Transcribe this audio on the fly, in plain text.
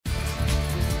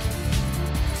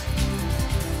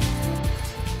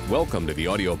Welcome to the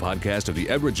audio podcast of the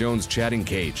Edward Jones Chatting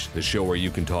Cage, the show where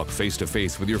you can talk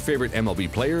face-to-face with your favorite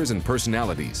MLB players and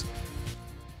personalities.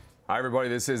 Hi, everybody.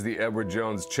 This is the Edward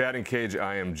Jones Chatting Cage.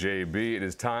 I am JB. It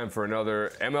is time for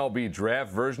another MLB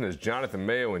Draft version as Jonathan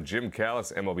Mayo and Jim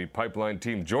Callis, MLB Pipeline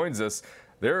team, joins us.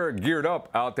 They're geared up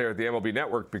out there at the MLB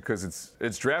Network because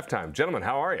it's draft time. Gentlemen,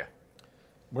 how are you?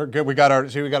 We're good. We got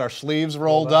our sleeves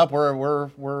rolled up.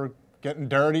 We're getting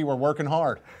dirty. We're working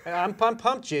hard. I'm pumped,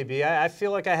 JB. I feel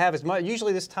like I have as much.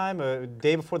 Usually this time, a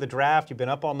day before the draft, you've been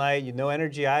up all night, you know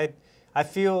energy. I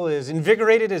feel as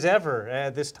invigorated as ever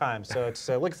at this time. So it's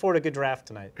looking forward to a good draft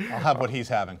tonight. I'll have what he's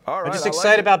having. All right, I'm just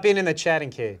excited about being in the chatting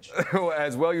cage.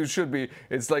 As well you should be.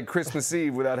 It's like Christmas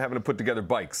Eve without having to put together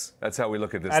bikes. That's how we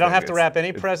look at this. I don't have to wrap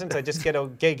any presents. I just get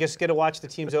to watch the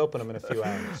teams open them in a few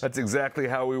hours. That's exactly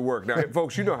how we work. Now,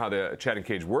 folks, you know how the chatting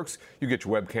cage works. You get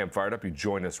your webcam fired up. You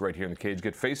join us right here in the cage.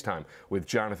 Get FaceTime with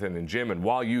Jonathan and Jim. And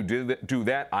while you do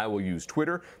that, I will use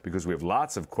Twitter because we have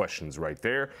lots of questions right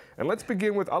there. And let's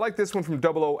begin with, I like this one from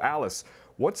 00 Alice.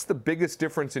 What's the biggest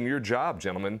difference in your job,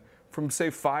 gentlemen, from,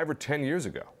 say, 5 or 10 years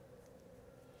ago?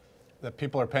 That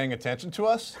people are paying attention to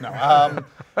us? No.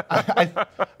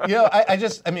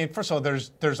 I mean, first of all,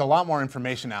 there's a lot more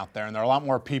information out there, and there are a lot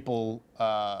more people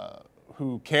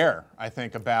who care, I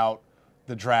think, about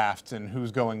the draft and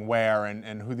who's going where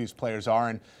and who these players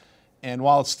are. And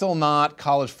while it's still not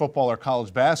college football or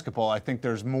college basketball, I think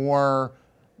there's more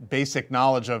basic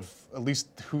knowledge of at least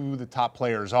who the top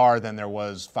players are than there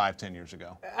was 5-10 years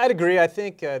ago. I'd agree. I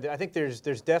think there's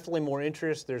definitely more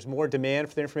interest. There's more demand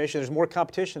for the information. There's more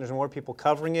competition. There's more people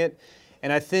covering it.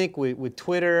 And I think with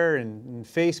Twitter and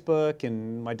Facebook,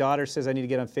 and my daughter says I need to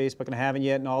get on Facebook and I haven't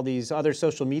yet, and all these other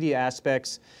social media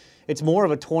aspects, it's more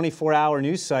of a 24-hour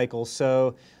news cycle.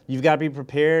 So you've got to be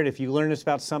prepared. If you learn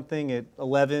about something at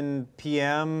 11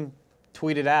 p.m.,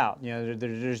 tweet it out. You know,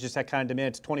 there's just that kind of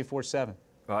demand. It's 24/7.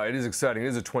 It is exciting. It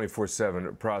is a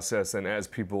 24/7 process, and as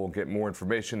people get more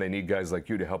information, they need guys like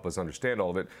you to help us understand all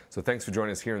of it. So thanks for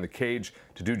joining us here in the cage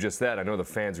to do just that. I know the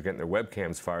fans are getting their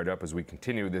webcams fired up as we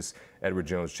continue this Edward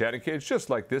Jones Chatting Cage, just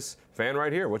like this fan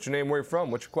right here. What's your name? Where are you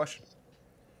from? What's your question?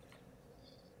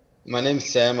 My name's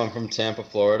Sam. I'm from Tampa,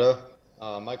 Florida.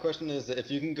 My question is,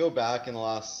 if you can go back in the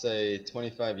last, say,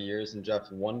 25 years and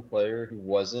draft one player who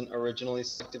wasn't originally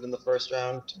selected in the first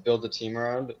round to build a team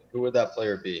around, who would that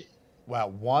player be? Wow,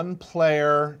 one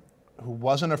player who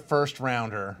wasn't a first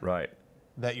rounder, right,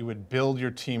 that you would build your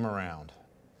team around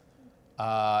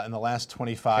in the last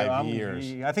 25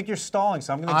 years. I think you're stalling,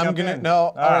 so I'm going to jump in. No,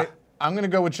 all right. I'm going to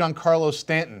go with Giancarlo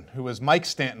Stanton, who was Mike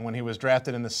Stanton when he was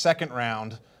drafted in the second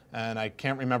round, and I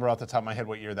can't remember off the top of my head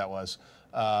what year that was.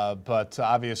 But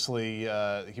obviously,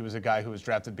 he was a guy who was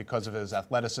drafted because of his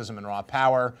athleticism and raw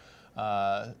power.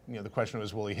 The question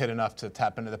was, will he hit enough to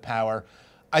tap into the power?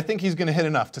 I think he's going to hit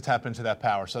enough to tap into that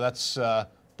power. So that's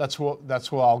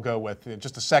who I'll go with.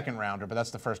 Just a second rounder, but that's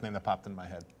the first name that popped in my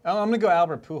head. I'm going to go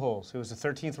Albert Pujols, who was a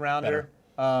 13th rounder.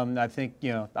 I think,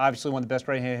 obviously one of the best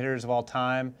right-hand hitters of all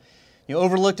time.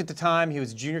 Overlooked at the time. He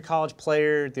was a junior college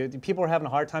player. The people were having a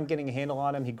hard time getting a handle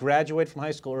on him. He graduated from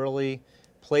high school early,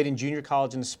 played in junior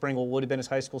college in the spring, what would have been his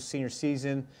high school senior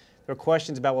season. There were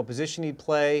questions about what position he'd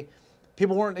play.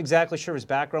 People weren't exactly sure of his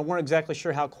background, weren't exactly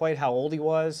sure how old he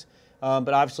was.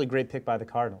 But obviously, great pick by the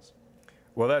Cardinals.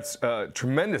 Well, that's a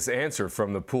tremendous answer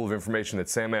from the pool of information that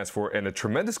Sam asked for, and a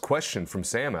tremendous question from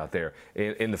Sam out there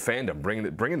in the fandom,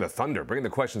 bringing the thunder, bringing the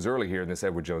questions early here in this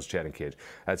Edward Jones Chatting Cage.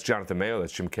 That's Jonathan Mayo.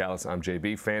 That's Jim Callis. I'm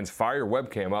JB. Fans, fire your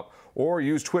webcam up or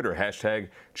use Twitter. Hashtag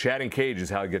Chatting Cage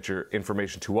is how you get your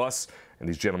information to us, and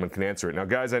these gentlemen can answer it. Now,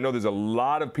 guys, I know there's a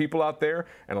lot of people out there,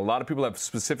 and a lot of people have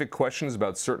specific questions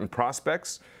about certain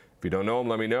prospects. If you don't know them,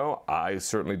 let me know. I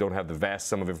certainly don't have the vast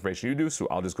sum of information you do, so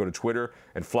I'll just go to Twitter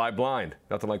and fly blind.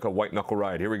 Nothing like a white knuckle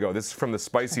ride. Here we go. This is from the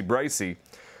Spicy Bricey.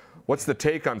 What's the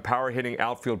take on power-hitting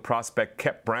outfield prospect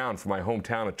Kep Brown from my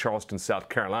hometown of Charleston, South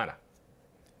Carolina?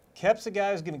 Kep's a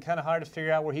guy who's going to be kind of hard to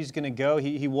figure out where he's going to go.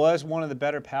 He was one of the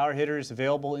better power hitters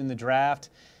available in the draft.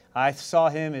 I saw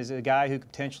him as a guy who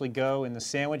could potentially go in the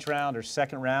sandwich round or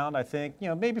second round, I think.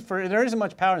 Maybe there isn't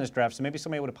much power in this draft, so maybe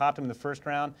somebody would have popped him in the first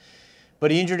round. But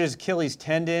he injured his Achilles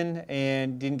tendon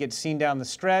and didn't get seen down the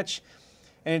stretch.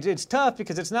 And it's tough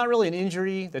because it's not really an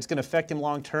injury that's going to affect him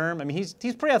long term. I mean, he's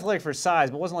pretty athletic for his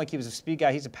size, but it wasn't like he was a speed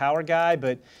guy. He's a power guy.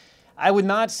 But I would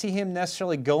not see him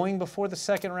necessarily going before the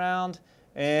second round.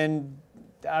 And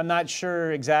I'm not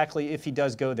sure exactly if he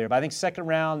does go there. But I think second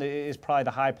round is probably the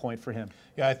high point for him.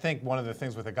 Yeah, I think one of the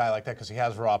things with a guy like that, because he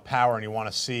has raw power and you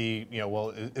want to see, well,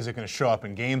 is it going to show up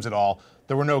in games at all?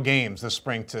 There were no games this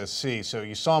spring to see. So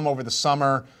you saw him over the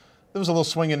summer. There was a little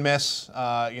swing and miss,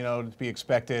 to be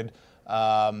expected.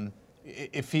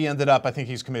 if he ended up, I think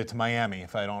he's committed to Miami.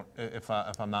 If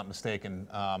I'm not mistaken.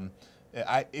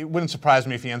 It wouldn't surprise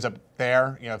me if he ends up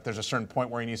there. If there's a certain point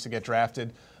where he needs to get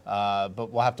drafted.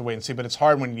 But we'll have to wait and see. But it's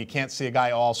hard when you can't see a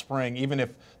guy all spring, even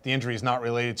if the injury is not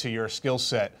related to your skill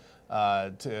set,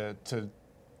 to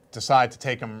decide to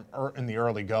take him in the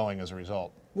early going as a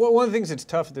result. Well, one of the things that's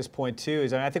tough at this point, too,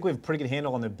 is I think we have a pretty good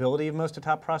handle on the ability of most of the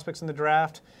top prospects in the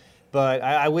draft. But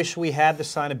I wish we had the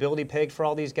signability pegged for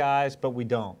all these guys, but we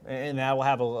don't. And that will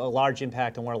have a large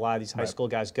impact on where a lot of these high school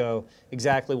guys go.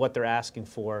 Exactly what they're asking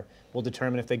for will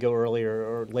determine if they go early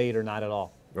or late or not at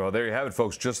all. Well, there you have it,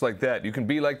 folks. Just like that. You can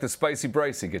be like the Spicy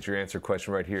Brycey. Get your answer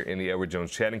question right here in the Edward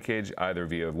Jones chatting cage, either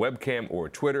via webcam or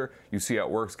Twitter. You see how it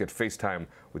works. Get FaceTime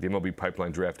with the MLB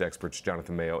Pipeline draft experts,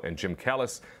 Jonathan Mayo and Jim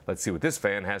Callis. Let's see what this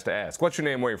fan has to ask. What's your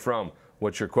name, where you're from?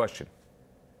 What's your question?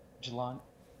 Jelani.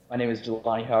 My name is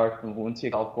Jelani Howard from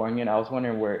Valencia, California, and I was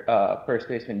wondering where first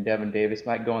baseman Devin Davis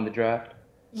might go in the draft.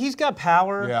 He's got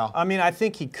power. Yeah. I mean, I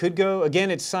think he could go.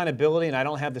 Again, it's signability, and I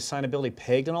don't have the signability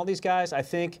pegged on all these guys. I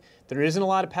think there isn't a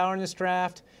lot of power in this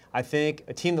draft. I think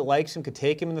a team that likes him could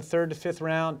take him in the 3rd to 5th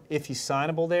round if he's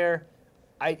signable there.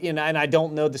 And I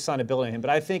don't know the signability of him, but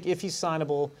I think if he's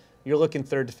signable, you're looking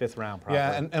 3rd to 5th round probably.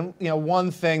 Yeah, and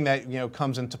one thing that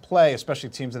comes into play, especially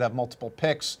teams that have multiple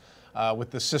picks,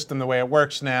 with the system the way it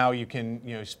works now, you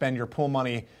can spend your pool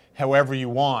money however you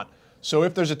want. So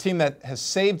if there's a team that has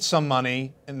saved some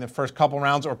money in the first couple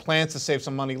rounds or plans to save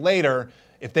some money later,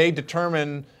 if they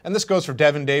determine, and this goes for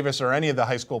Devin Davis or any of the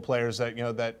high school players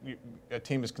that a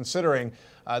team is considering,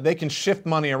 they can shift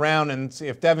money around and see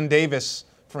if Devin Davis,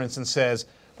 for instance, says,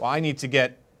 well, I need to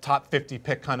get top 50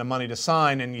 pick kind of money to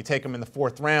sign, and you take him in the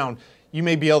 4th round, you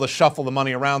may be able to shuffle the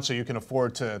money around so you can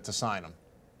afford to sign him.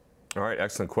 All right,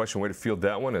 excellent question. Way to field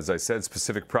that one. As I said,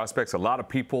 specific prospects, a lot of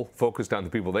people focused on the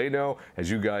people they know. As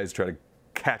you guys try to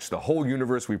catch the whole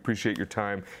universe, we appreciate your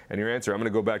time and your answer. I'm going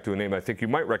to go back to a name I think you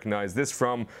might recognize. This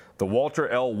from the Walter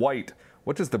L. White.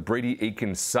 What does the Brady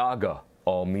Aiken saga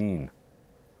all mean?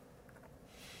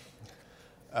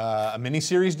 A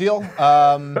mini-series deal? There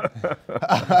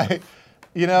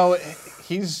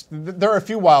are a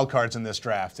few wild cards in this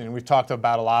draft, and we've talked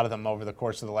about a lot of them over the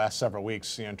course of the last several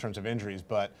weeks in terms of injuries.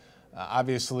 But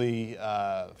obviously,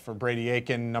 for Brady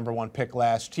Aiken, #1 pick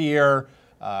last year,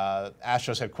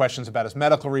 Astros had questions about his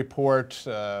medical report,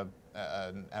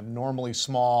 an abnormally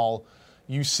small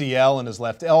UCL in his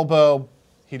left elbow.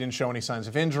 He didn't show any signs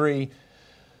of injury.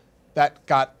 That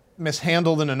got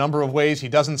mishandled in a number of ways. He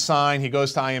doesn't sign. He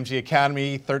goes to IMG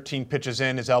Academy. 13 pitches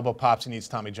in, his elbow pops. He needs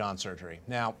Tommy John surgery.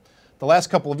 Now, the last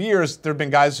couple of years, there have been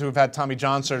guys who have had Tommy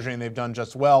John surgery and they've done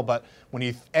just well. But when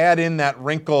you add in that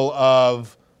wrinkle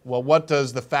of, well, what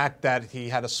does the fact that he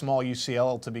had a small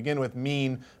UCL to begin with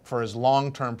mean for his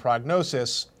long-term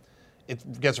prognosis,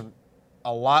 it gets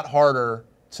a lot harder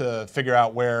to figure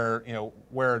out where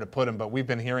to put him. But we've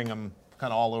been hearing him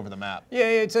kind of all over the map. Yeah,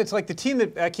 it's like the team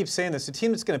that, I keep saying this, the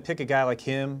team that's going to pick a guy like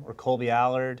him or Colby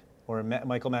Allard or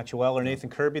Michael Maxwell or Nathan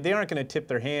Kirby, they aren't going to tip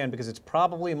their hand because it's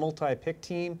probably a multi-pick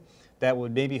team that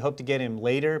would maybe hope to get him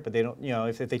later, but they don't,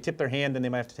 if they tip their hand, then they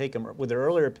might have to take him with their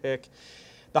earlier pick.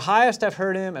 The highest I've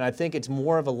heard him, and I think it's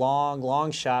more of a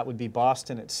long shot, would be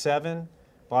Boston at 7.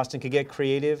 Boston could get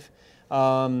creative.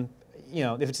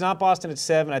 If it's not Boston at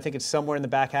 7, I think it's somewhere in the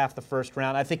back half of the 1st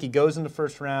round. I think he goes in the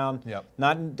 1st round. Yep.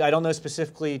 I don't know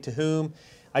specifically to whom.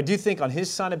 I do think on his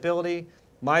signability,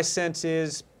 my sense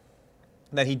is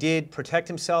that he did protect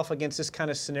himself against this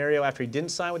kind of scenario after he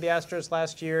didn't sign with the Astros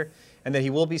last year, and that he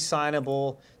will be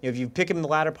signable. If you pick him in the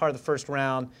latter part of the 1st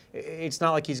round, it's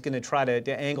not like he's going to try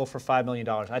to angle for $5 million.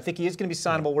 I think he is going to be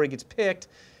signable where he gets picked,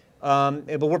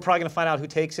 but we're probably going to find out who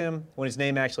takes him when his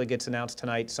name actually gets announced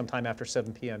tonight, sometime after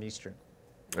 7 p.m. Eastern.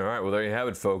 All right, well, there you have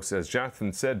it, folks. As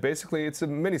Jonathan said, basically it's a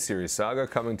mini-series saga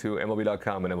coming to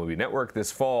MLB.com and MLB Network this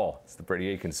fall. It's the Brady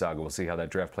Aiken saga. We'll see how that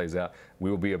draft plays out. We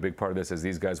will be a big part of this as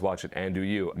these guys watch it, and do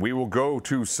you. We will go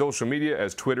to social media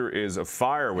as Twitter is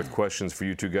afire with questions for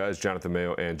you two guys, Jonathan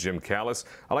Mayo and Jim Callis.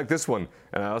 I like this one,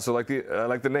 and I also like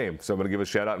the name, so I'm going to give a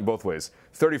shout-out in both ways.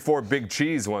 34 Big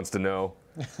Cheese wants to know,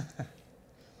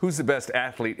 who's the best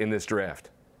athlete in this draft?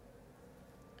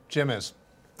 Jim is.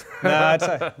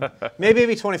 No,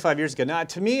 maybe 25 years ago. Now,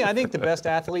 to me, I think the best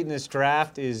athlete in this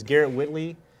draft is Garrett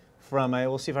Whitley from,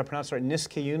 we'll see if I pronounce it right,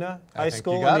 Niskayuna High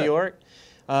School in New York.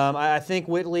 I think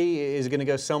Whitley is going to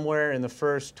go somewhere in the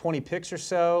first 20 picks or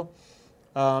so.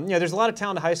 There's a lot of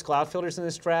talented high school outfielders in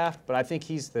this draft, but I think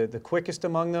he's the quickest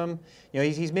among them.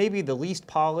 He's maybe the least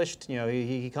polished.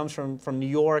 He comes from New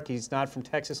York. He's not from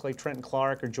Texas like Trenton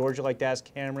Clark or Georgia like Daz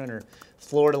Cameron or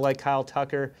Florida like Kyle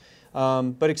Tucker.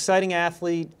 But exciting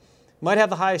athlete, Might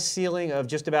have the highest ceiling of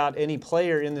just about any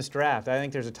player in this draft. I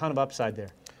think there's a ton of upside there.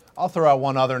 I'll throw out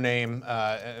one other name,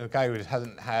 a guy who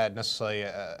hasn't had necessarily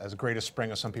as great a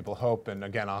spring as some people hope. And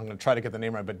again, I'm going to try to get the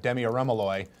name right, but Demi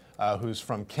Aremaloy, who's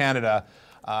from Canada.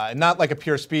 Not like a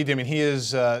pure speed. I mean, he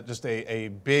is just a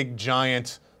big,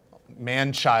 giant,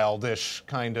 man-childish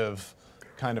kind of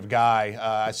guy.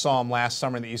 I saw him last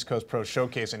summer in the East Coast Pro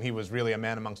Showcase, and he was really a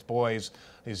man amongst boys.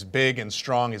 He's big and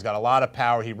strong. He's got a lot of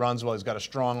power. He runs well. He's got a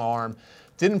strong arm.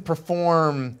 Didn't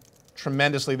perform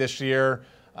tremendously this year,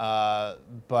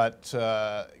 but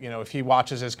you know, if he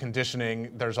watches his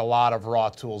conditioning, there's a lot of raw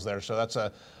tools there. So that's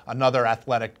another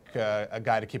athletic a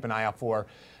guy to keep an eye out for.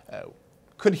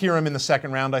 Could hear him in the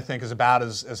second round, I think, is about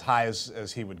as high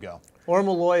as he would go.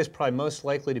 Aremaloy is probably most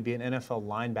likely to be an NFL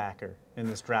linebacker in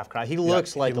this draft class. He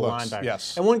looks like a linebacker.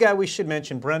 Yes. And one guy we should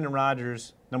mention, Brendan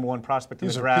Rodgers, #1 prospect in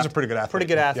the draft. He's a pretty good athlete. Pretty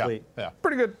good athlete. Yeah.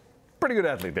 Pretty good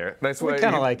athlete there. Nice way. We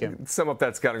kind of like him. Sum up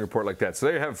that scouting report like that. So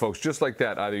there you have it, folks. Just like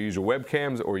that, either use your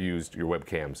webcams or use your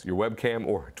webcam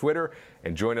or Twitter,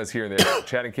 and join us here in the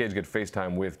chatting cage. Get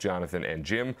FaceTime with Jonathan and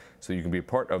Jim, so you can be a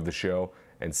part of the show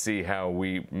and see how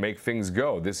we make things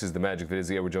go. This is the magic that is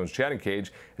the Edward Jones chatting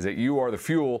cage, is that you are the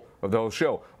fuel of the whole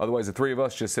show. Otherwise, the three of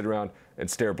us just sit around and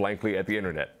stare blankly at the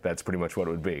internet. That's pretty much what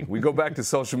it would be. We go back to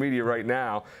social media right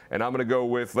now, and I'm going to go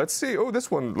with, let's see, oh,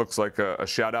 this one looks like a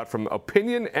shout out from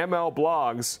Opinion ML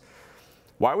Blogs.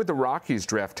 Why would the Rockies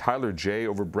draft Tyler J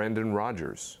over Brendan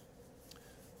Rodgers?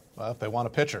 Well, if they want a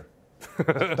pitcher.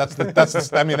 That's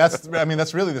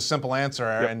really the simple answer.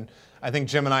 Yep. And I think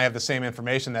Jim and I have the same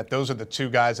information, that those are the two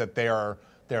guys that they're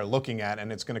looking at,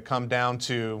 and it's going to come down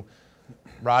to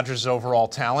Rodgers' overall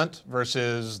talent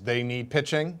versus they need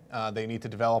pitching. They need to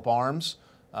develop arms.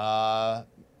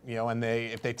 You know, and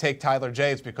if they take Tyler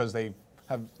J, it's because they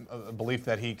have a belief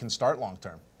that he can start long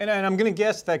term. And I'm going to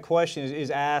guess that question is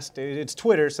asked. It's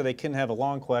Twitter, so they couldn't have a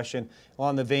long question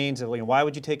along the veins of, you know, why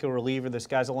would you take a reliever? This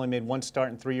guy's only made one start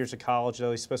in 3 years of college,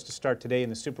 though he's supposed to start today in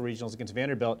the Super Regionals against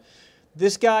Vanderbilt.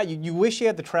 This guy, you wish he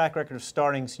had the track record of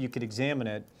starting so you could examine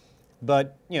it.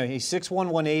 But, you know, he's 6'1",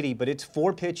 180, but it's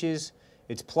 4 pitches.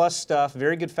 It's plus stuff,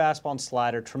 very good fastball and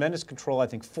slider, tremendous control, I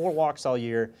think 4 walks all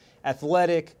year,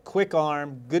 athletic, quick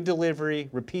arm, good delivery,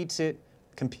 repeats it,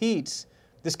 competes.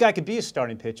 This guy could be a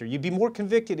starting pitcher. You'd be more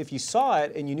convicted if you saw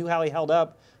it and you knew how he held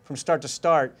up from start to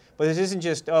start. But this isn't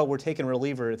just, oh, we're taking a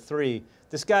reliever at 3.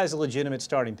 This guy's a legitimate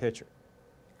starting pitcher.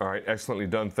 All right, excellently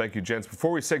done. Thank you, gents.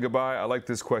 Before we say goodbye, I like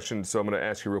this question, so I'm going to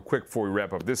ask you real quick before we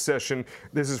wrap up this session.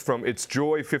 This is from It's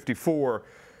Joy 54.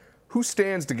 Who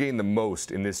stands to gain the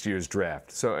most in this year's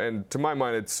draft? So, and to my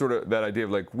mind, it's sort of that idea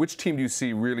of like, which team do you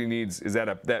see really needs, is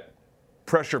that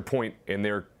pressure point in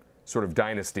their sort of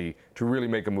dynasty to really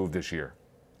make a move this year?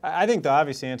 I think the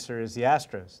obvious answer is the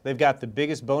Astros. They've got the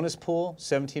biggest bonus pool,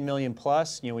 $17 million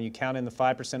plus. You know, when you count in the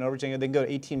 5% overage, they can go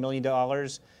to $18 million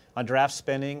on draft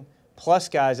spending, plus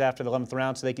guys after the 11th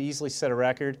round, so they could easily set a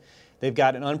record. They've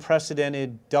got an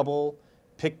unprecedented double,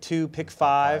 pick 2, pick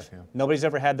 5. Yeah. Nobody's Nobody's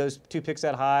ever had those 2 picks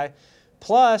that high.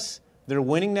 Plus, they're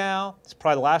winning now. It's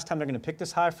probably the last time they're going to pick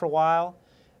this high for a while.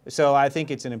 So I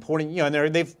think it's an important, you know,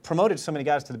 and they've promoted so many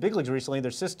guys to the big leagues recently. Their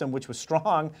system, which was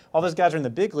strong, all those guys are in the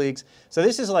big leagues. So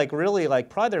this is like really like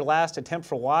probably their last attempt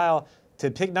for a while to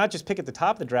pick, not just pick at the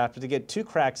top of the draft, but to get 2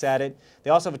 cracks at it.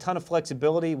 They also have a ton of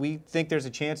flexibility. We think there's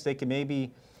a chance they can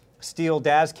maybe steal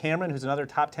Daz Cameron, who's another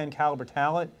top 10 caliber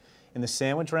talent, in the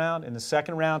sandwich round, in the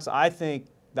second round. So I think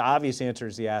the obvious answer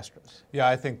is the Astros. Yeah,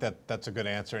 I think that's a good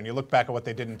answer. And you look back at what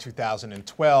they did in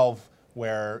 2012,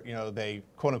 where, you know, they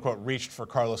quote-unquote reached for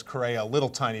Carlos Correa a little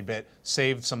tiny bit,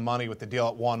 saved some money with the deal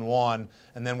at 1-1,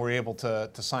 and then were able to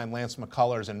sign Lance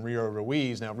McCullers and Rio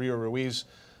Ruiz. Now, Rio Ruiz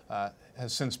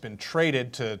has since been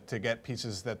traded to get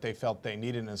pieces that they felt they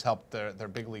needed and has helped their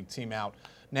big league team out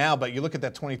now. But you look at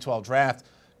that 2012 draft,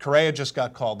 Correa just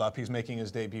got called up. He's making his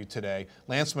debut today.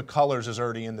 Lance McCullers is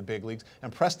already in the big leagues.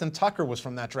 And Preston Tucker was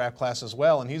from that draft class as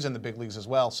well, and he's in the big leagues as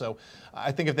well. So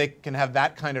I think if they can have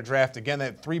that kind of draft, again,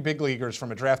 that 3 big leaguers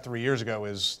from a draft 3 years ago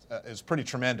is pretty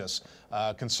tremendous,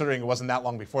 considering it wasn't that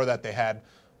long before that they had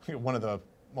one of the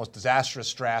most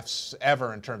disastrous drafts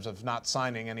ever in terms of not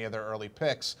signing any of their early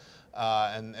picks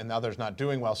and others not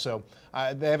doing well. So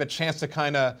they have a chance to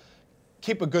kind of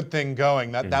keep a good thing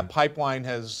going. That pipeline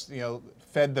has, you know,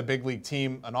 fed the big league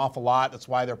team an awful lot. That's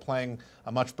why they're playing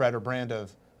a much better brand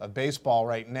of baseball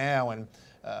right now. And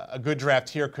a good draft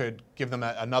here could give them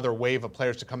another wave of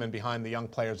players to come in behind the young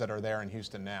players that are there in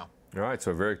Houston now. All right,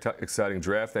 so a very exciting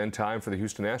draft and time for the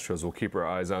Houston Astros. We'll keep our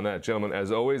eyes on that. Gentlemen,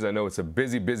 as always, I know it's a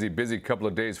busy couple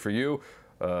of days for you.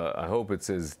 I hope it's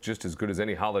just as good as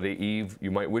any holiday eve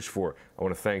you might wish for. I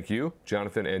want to thank you,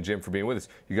 Jonathan and Jim, for being with us.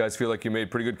 You guys feel like you made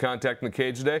pretty good contact in the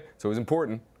cage today? It's always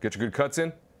important. Get your good cuts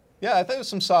in? Yeah, I think it was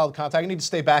some solid contact. I need to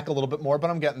stay back a little bit more, but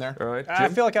I'm getting there. All right, Jim? I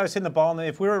feel like I was hitting the ball.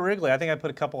 If we were at Wrigley, I think I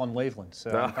put a couple on Waveland. So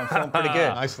I'm feeling pretty good.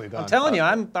 Nicely done. I'm telling you,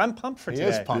 I'm pumped for today. He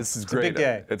is pumped. This is It's great. a big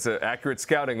day. It's accurate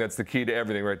scouting. That's the key to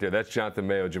everything right there. That's Jonathan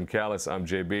Mayo, Jim Callis. I'm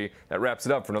JB. That wraps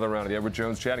it up for another round of the Edward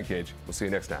Jones Chatting Cage. We'll see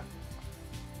you next time.